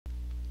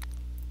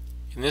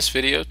In this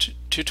video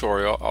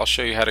tutorial, I'll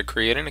show you how to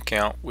create an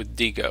account with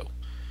Diigo.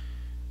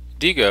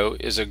 Diigo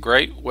is a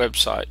great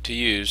website to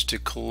use to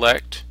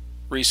collect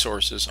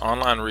resources,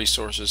 online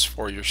resources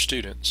for your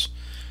students.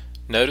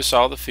 Notice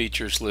all the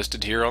features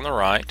listed here on the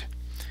right,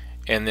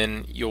 and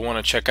then you'll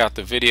want to check out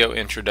the video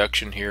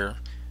introduction here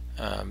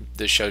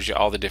that shows you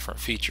all the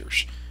different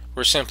features.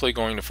 We're simply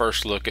going to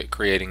first look at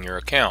creating your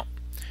account.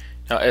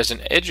 Now, as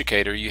an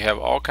educator, you have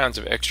all kinds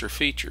of extra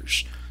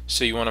features.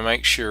 So you want to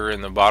make sure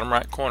in the bottom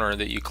right corner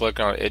that you click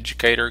on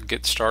Educator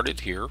Get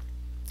Started here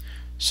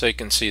so you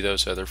can see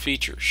those other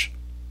features.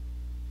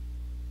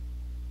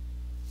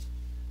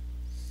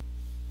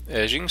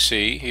 As you can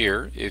see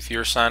here, if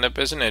you're signed up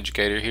as an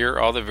educator, here are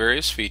all the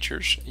various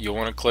features. You'll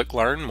want to click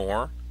Learn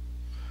More,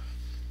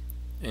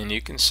 and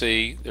you can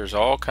see there's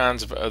all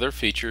kinds of other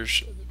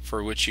features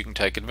for which you can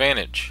take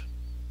advantage.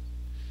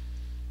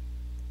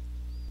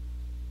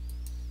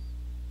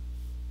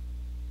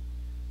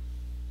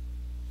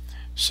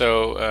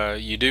 So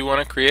you do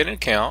want to create an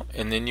account,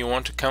 and then you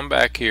want to come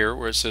back here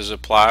where it says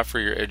apply for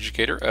your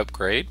educator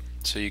upgrade,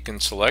 so you can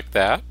select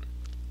that.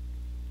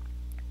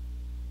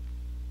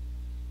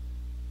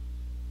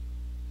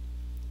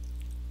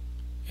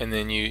 And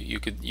then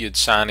you'd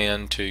sign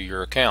in to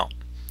your account.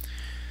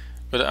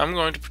 But I'm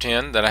going to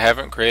pretend that I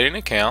haven't created an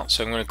account,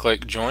 so I'm going to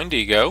click Join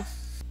Diigo.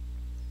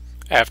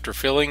 After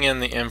filling in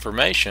the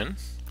information,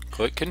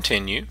 click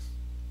Continue.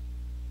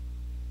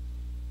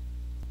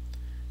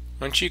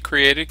 Once you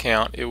create an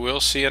account, it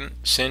will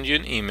send you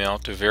an email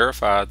to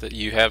verify that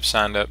you have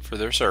signed up for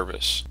their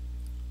service.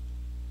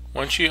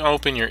 Once you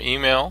open your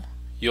email,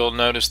 you'll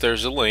notice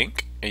there's a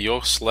link, and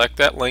you'll select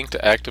that link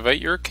to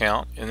activate your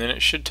account, and then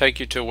it should take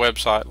you to a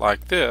website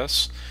like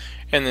this,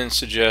 and then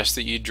suggest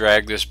that you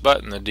drag this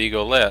button, the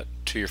Diigo Let,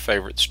 to your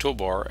favorites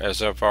toolbar,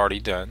 as I've already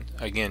done.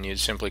 Again,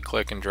 you'd simply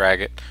click and drag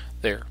it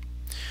there.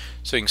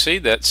 So you can see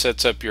that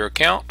sets up your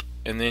account,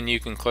 and then you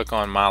can click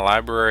on My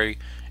Library,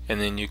 and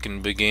then you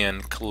can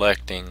begin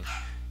collecting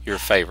your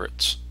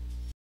favorites.